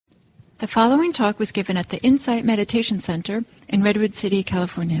The following talk was given at the Insight Meditation Center in Redwood City,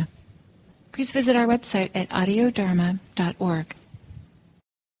 California. Please visit our website at audiodharma.org.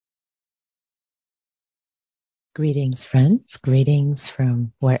 Greetings, friends. Greetings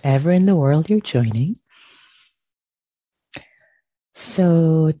from wherever in the world you're joining.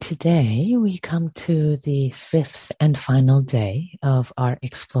 So today we come to the fifth and final day of our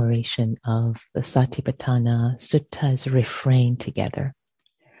exploration of the Satipatthana Sutta's refrain together.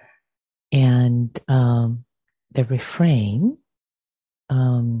 And the refrain,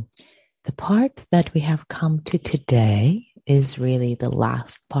 the part that we have come to today is really the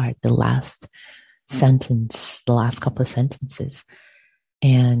last part, the last sentence, the last couple of sentences.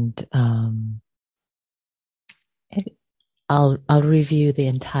 And I'll review the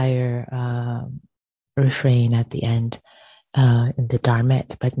entire refrain at the end in the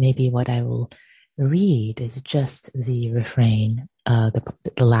Dharmet, but maybe what I will read is just the refrain, the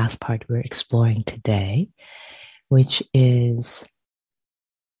last part we're exploring today, which is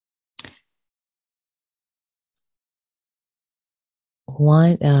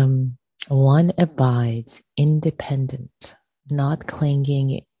one abides independent, not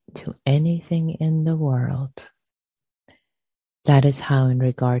clinging to anything in the world. That is how, in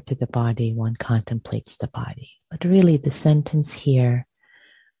regard to the body, one contemplates the body. But really, the sentence here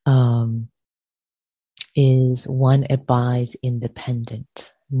is one abides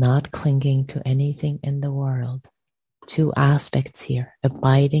independent, not clinging to anything in the world. Two aspects here,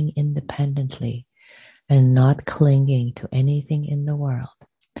 abiding independently and not clinging to anything in the world.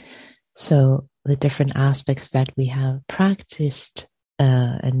 So the different aspects that we have practiced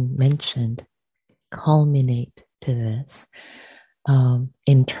and mentioned culminate to this.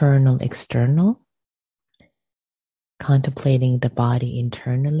 Internal, external, contemplating the body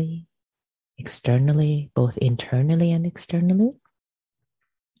internally, externally, both internally and externally,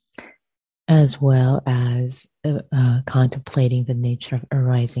 as well as contemplating the nature of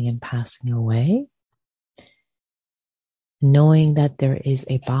arising and passing away, knowing that there is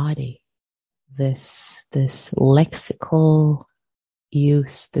a body, this lexical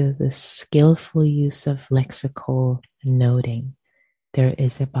use, the skillful use of lexical noting. There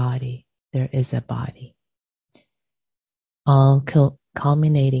is a body, there is a body. All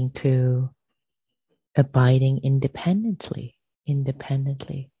culminating to abiding independently,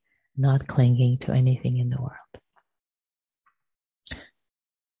 not clinging to anything in the world.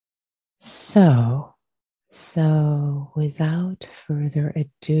 So without further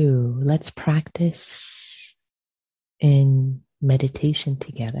ado, let's practice in meditation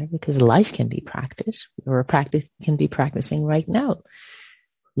together, because life can be practiced, or can be practicing right now,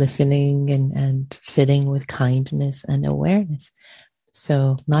 listening and sitting with kindness and awareness.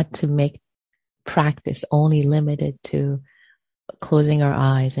 So not to make practice only limited to closing our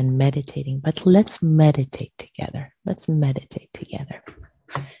eyes and meditating, but let's meditate together. Let's meditate together.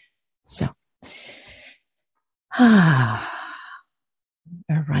 So,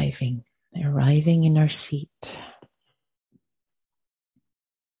 arriving in our seat.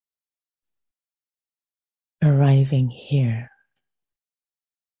 Arriving here.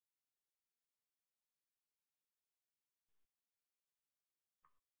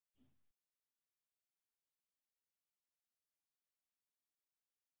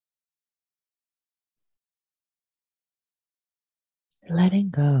 Letting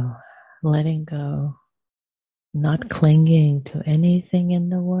go, not clinging to anything in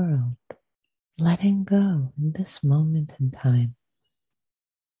the world. Letting go in this moment in time.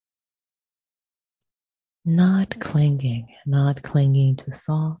 Not clinging to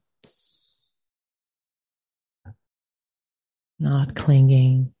thoughts, not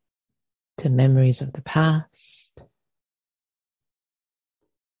clinging to memories of the past.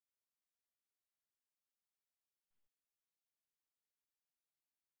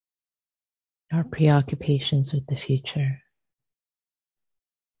 Our preoccupations with the future.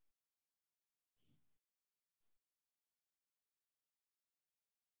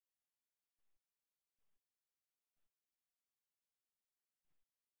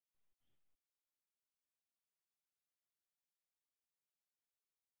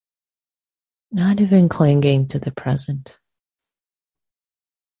 Not even clinging to the present.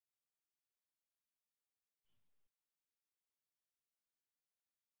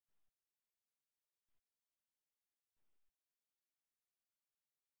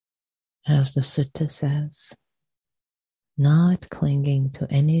 As the sutta says, not clinging to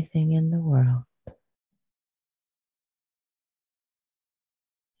anything in the world.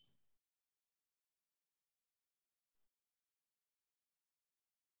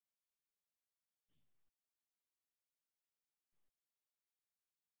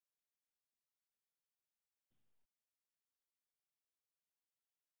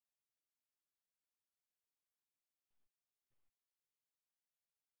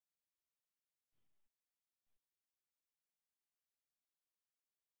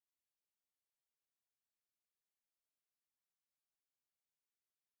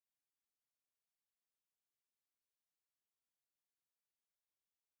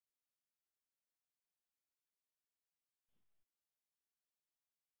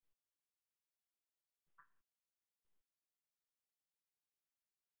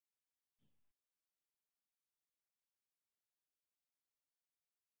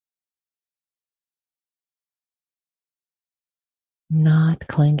 not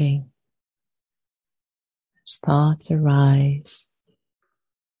clinging. As thoughts arise,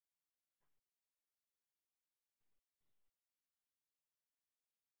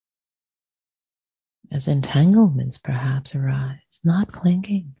 as entanglements perhaps arise, not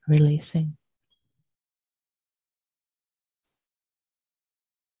clinging, releasing.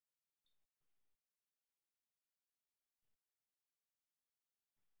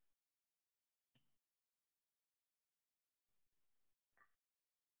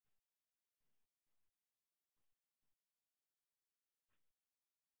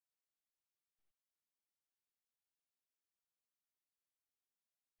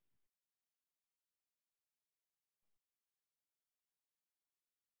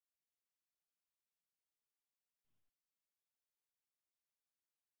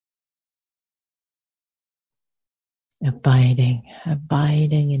 Abiding,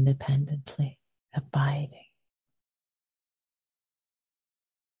 abiding independently, abiding.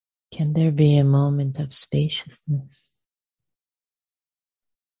 Can there be a moment of spaciousness?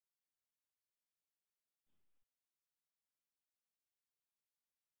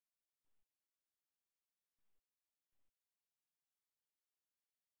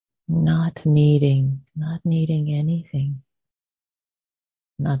 Not needing anything,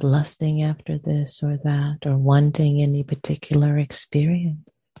 not lusting after this or that, or wanting any particular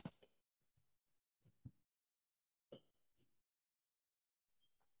experience.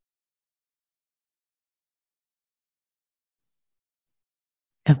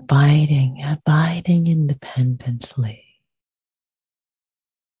 Abiding, abiding independently.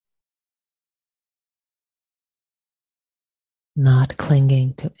 Not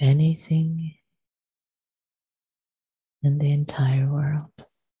clinging to anything in the entire world.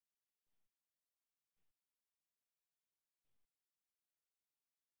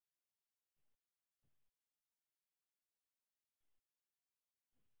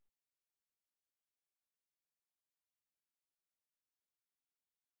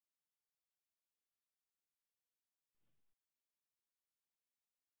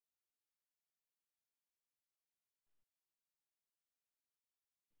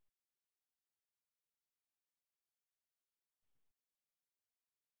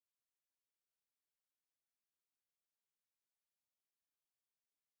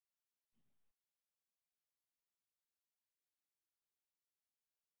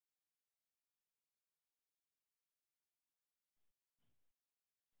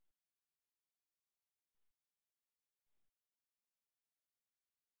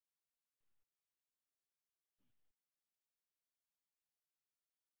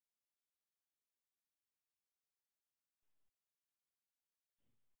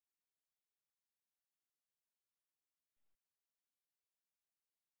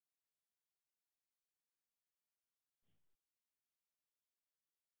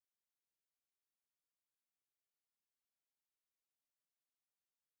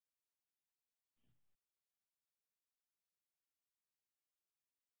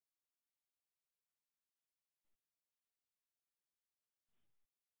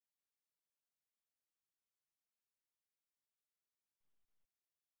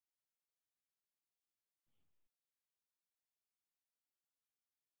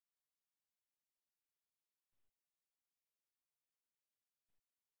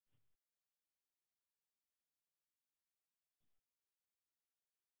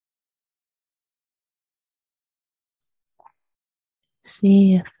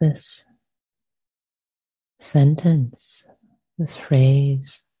 See if this sentence, this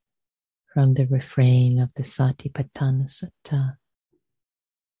phrase from the refrain of the Satipatthana Sutta,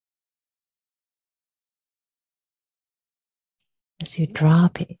 as you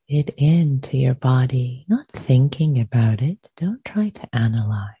drop it into your body, not thinking about it, don't try to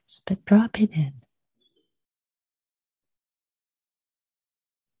analyze, but drop it in.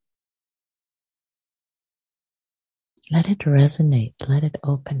 Let it resonate, let it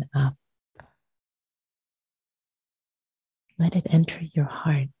open up. Let it enter your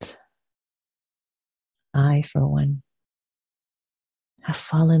heart. I, for one, have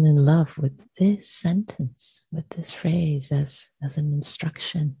fallen in love with this sentence, with this phrase as an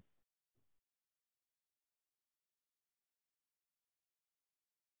instruction.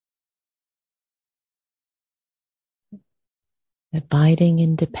 Abiding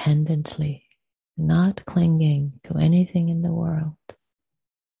independently, not clinging to anything in the world.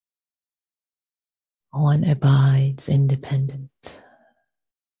 One abides independent,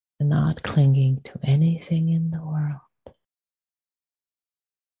 not clinging to anything in the world.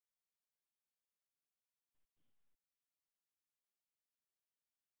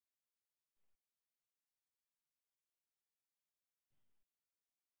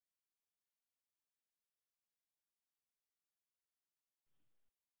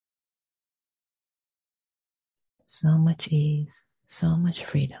 So much ease, so much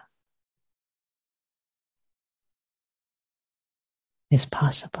freedom is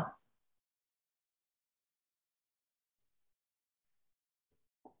possible.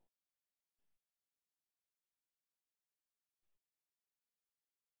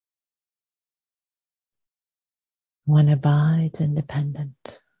 One abides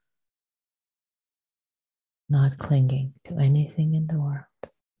independent, not clinging to anything in the world.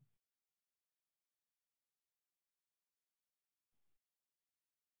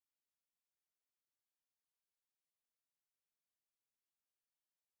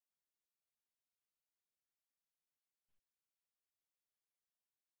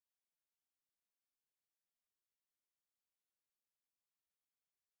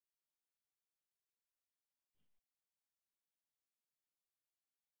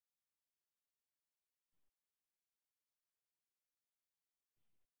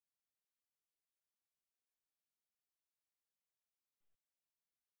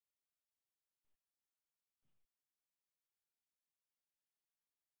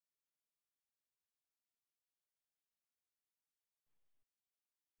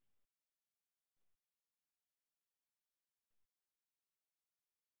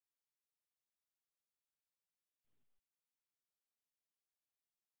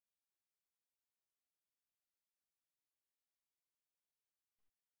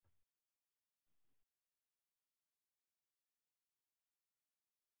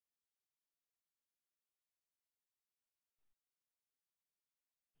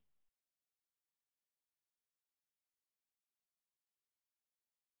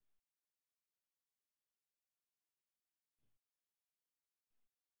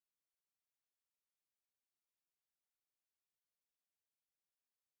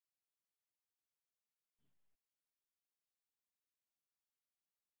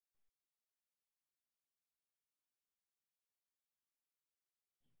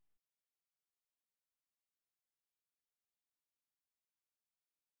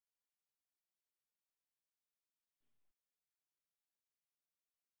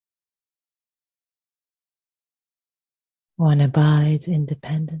 One abides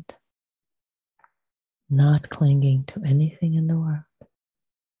independent, not clinging to anything in the world.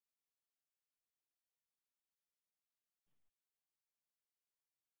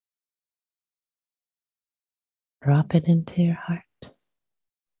 Drop it into your heart.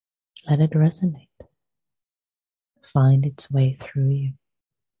 Let it resonate. Find its way through you.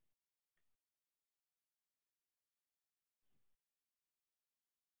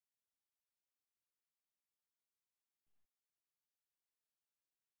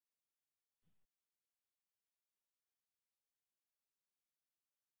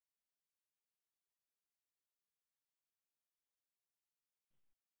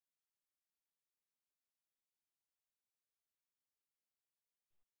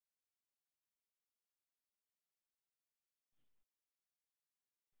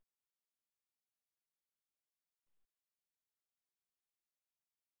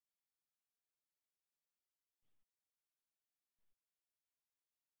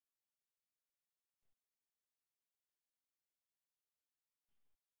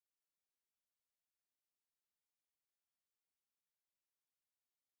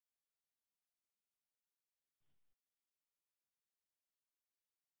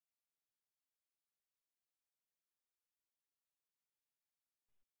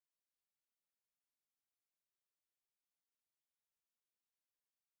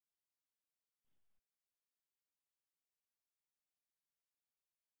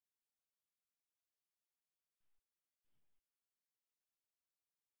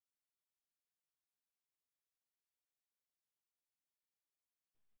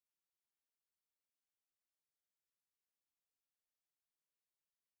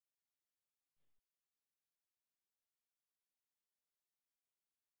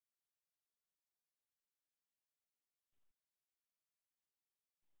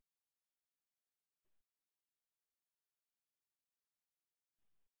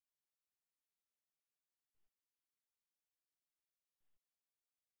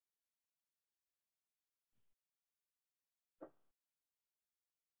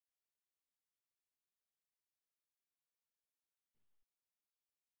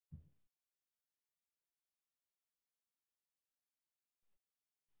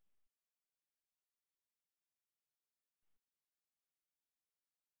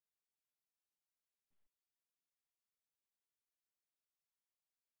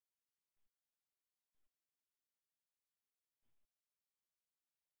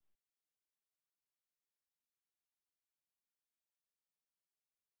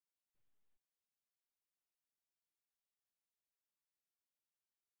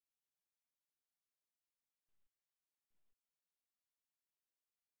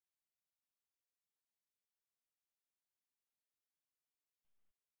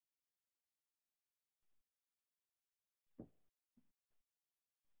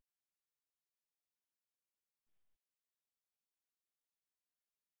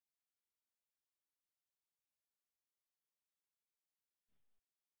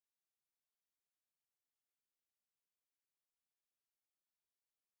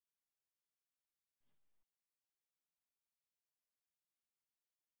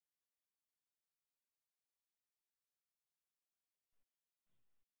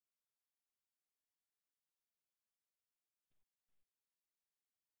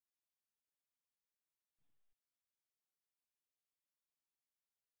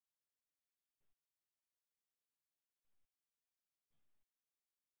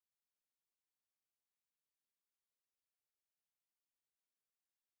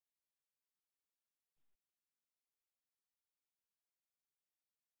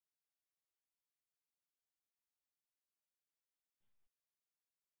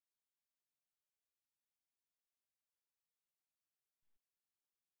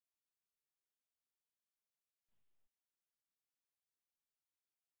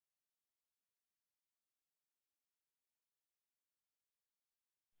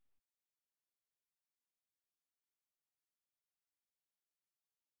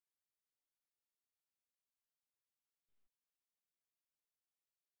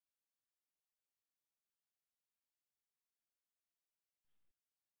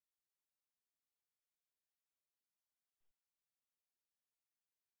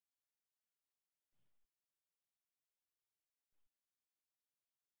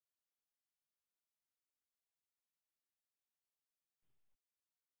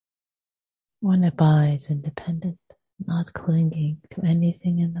 One abides independent, not clinging to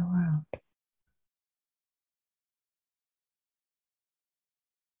anything in the world.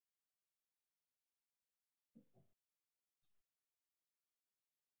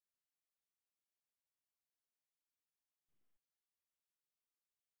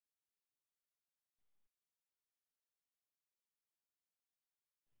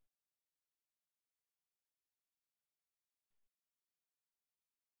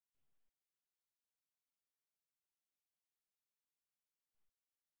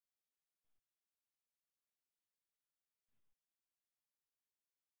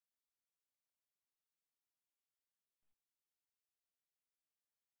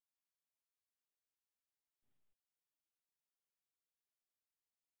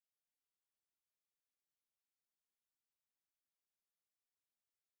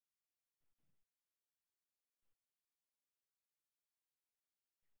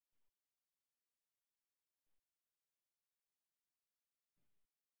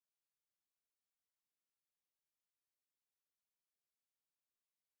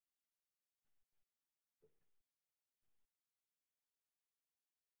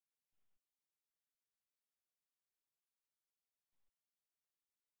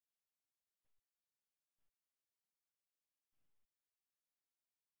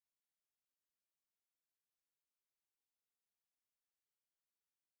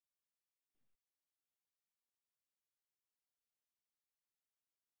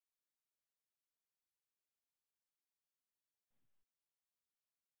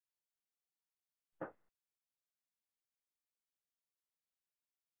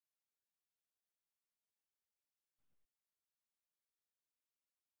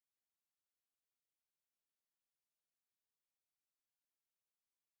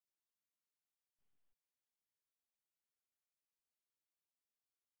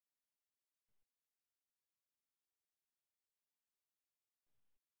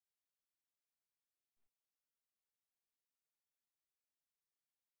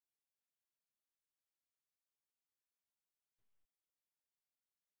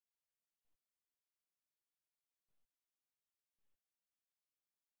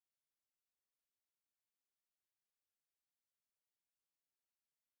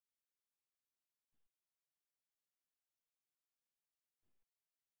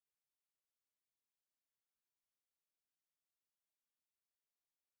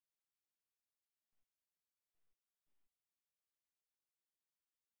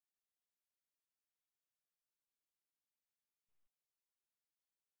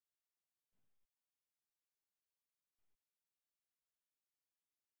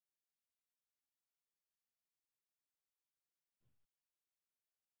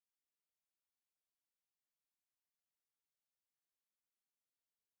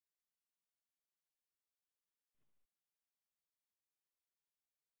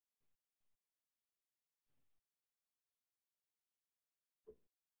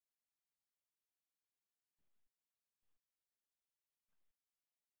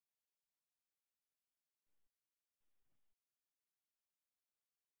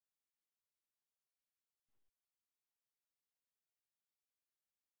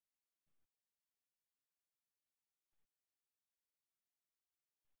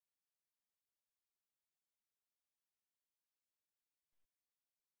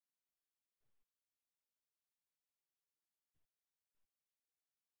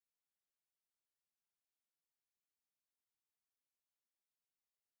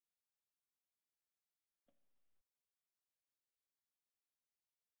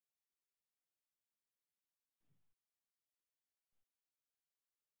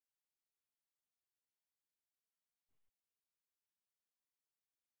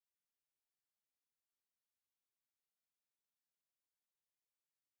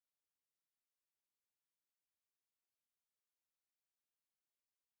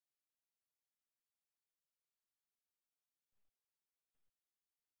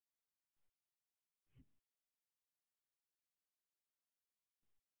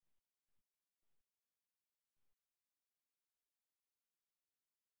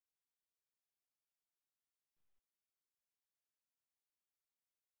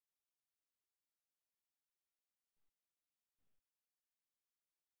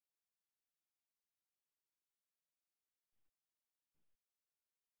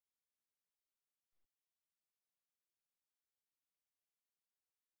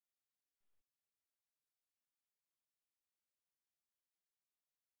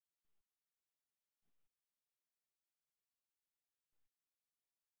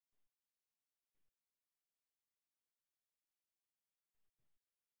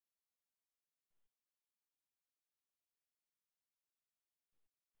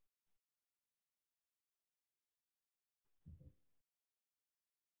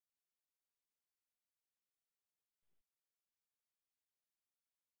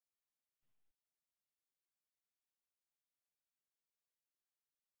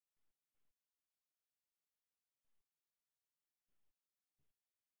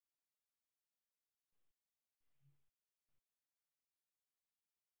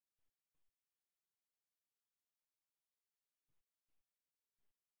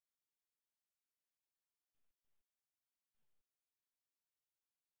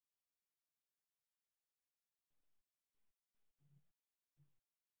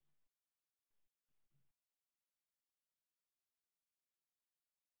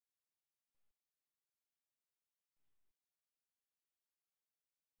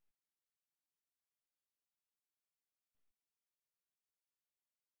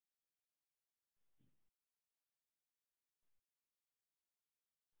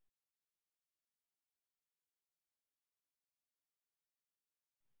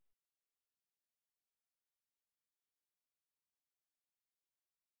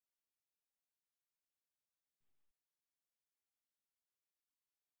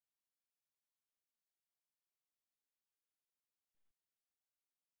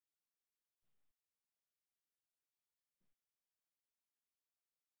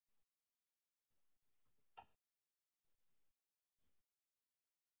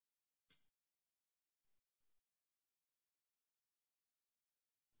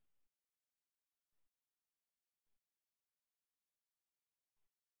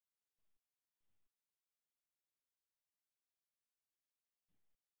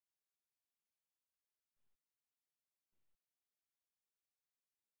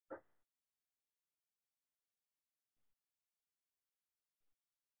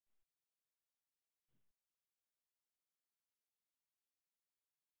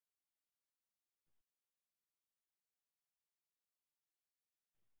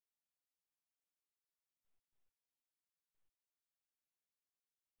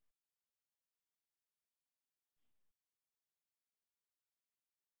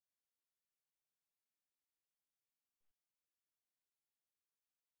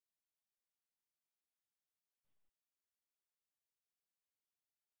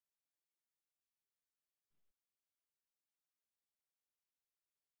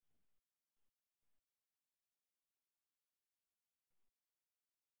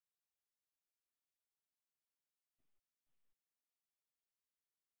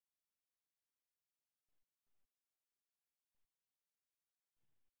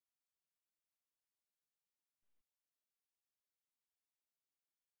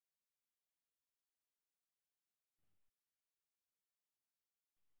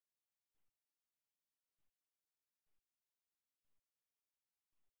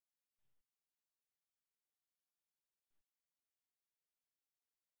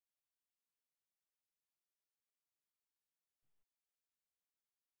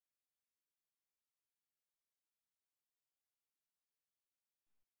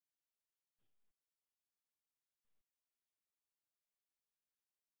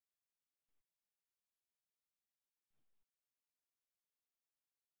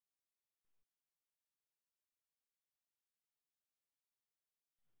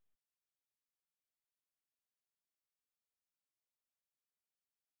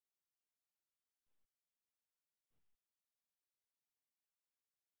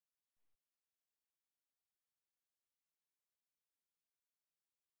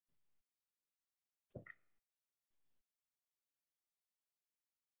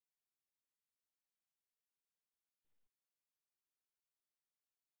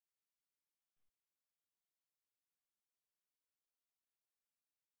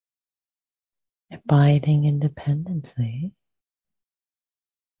 abiding independently,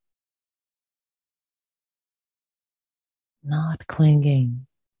 not clinging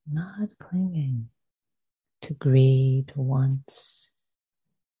to greed, wants,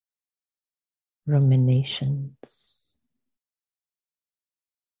 ruminations,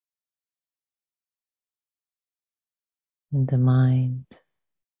 in the mind.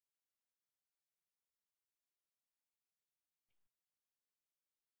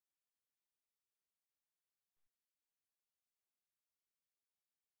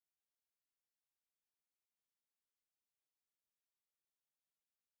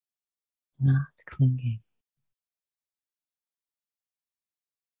 Not clinging.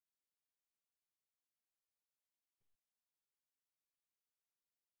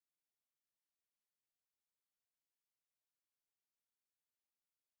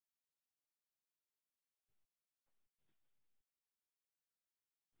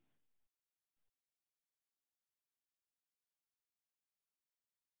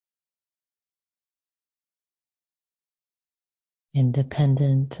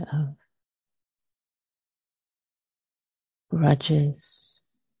 Independent of grudges,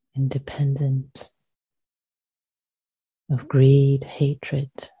 independent of greed, hatred,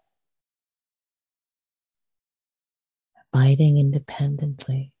 abiding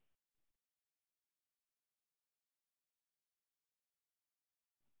independently.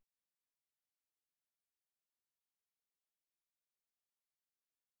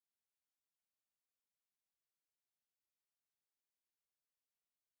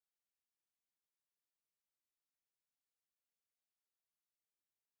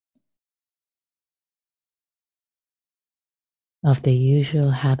 Of the usual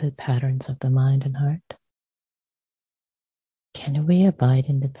habit patterns of the mind and heart. Can we abide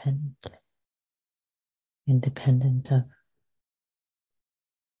independently? Independent of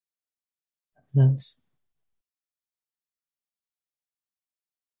those.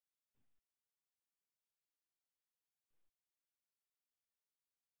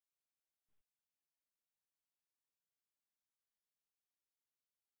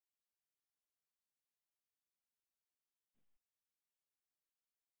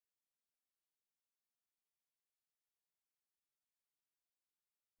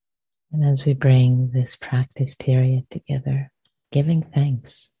 And as we bring this practice period together, giving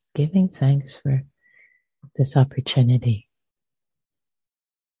thanks for this opportunity,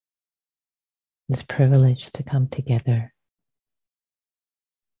 this privilege to come together,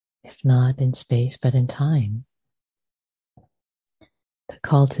 if not in space, but in time, to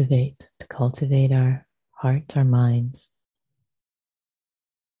cultivate our hearts, our minds,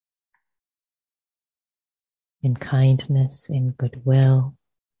 in kindness, in goodwill,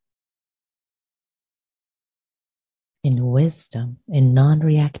 in wisdom, in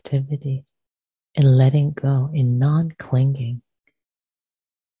non-reactivity, in letting go, in non-clinging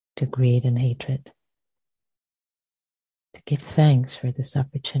to greed and hatred. To give thanks for this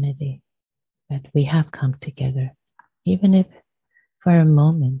opportunity that we have come together, even if for a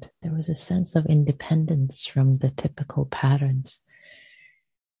moment there was a sense of independence from the typical patterns.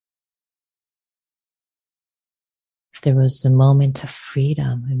 If there was a moment of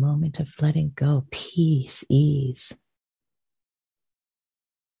freedom, a moment of letting go, peace, ease,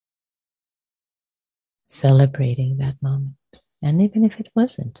 celebrating that moment. And even if it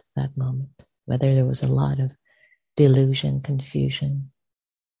wasn't that moment, whether there was a lot of delusion, confusion,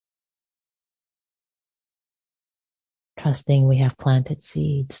 trusting we have planted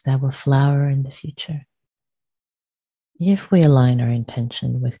seeds that will flower in the future. If we align our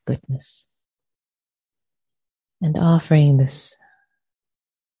intention with goodness and offering this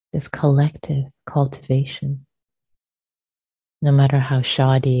collective cultivation, no matter how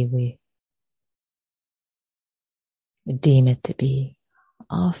shoddy we deem it to be,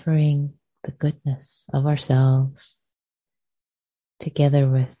 offering the goodness of ourselves together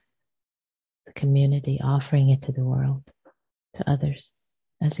with the community, offering it to the world, to others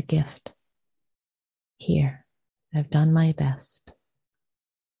as a gift. Here, I've done my best.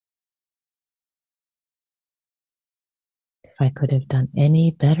 If I could have done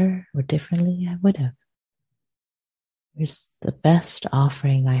any better or differently, I would have. Here's the best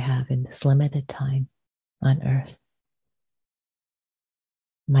offering I have in this limited time on earth.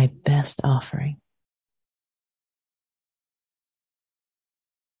 My best offering.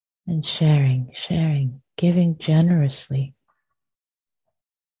 And sharing, giving generously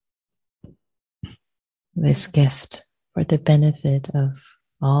this gift for the benefit of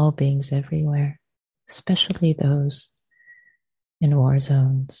all beings everywhere, especially those in war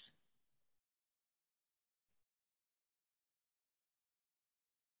zones.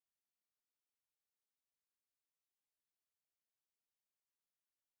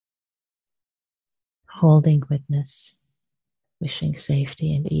 holding witness, wishing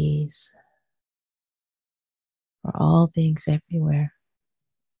safety and ease for all beings everywhere.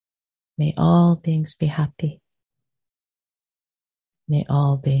 May all beings be happy. May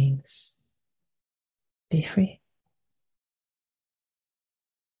all beings be free.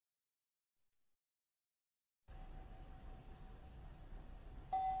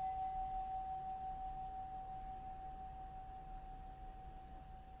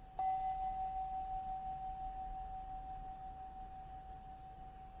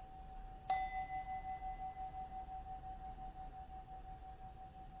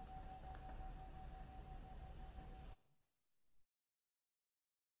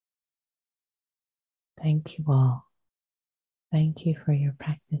 Thank you all. Thank you for your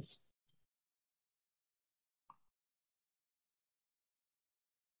practice.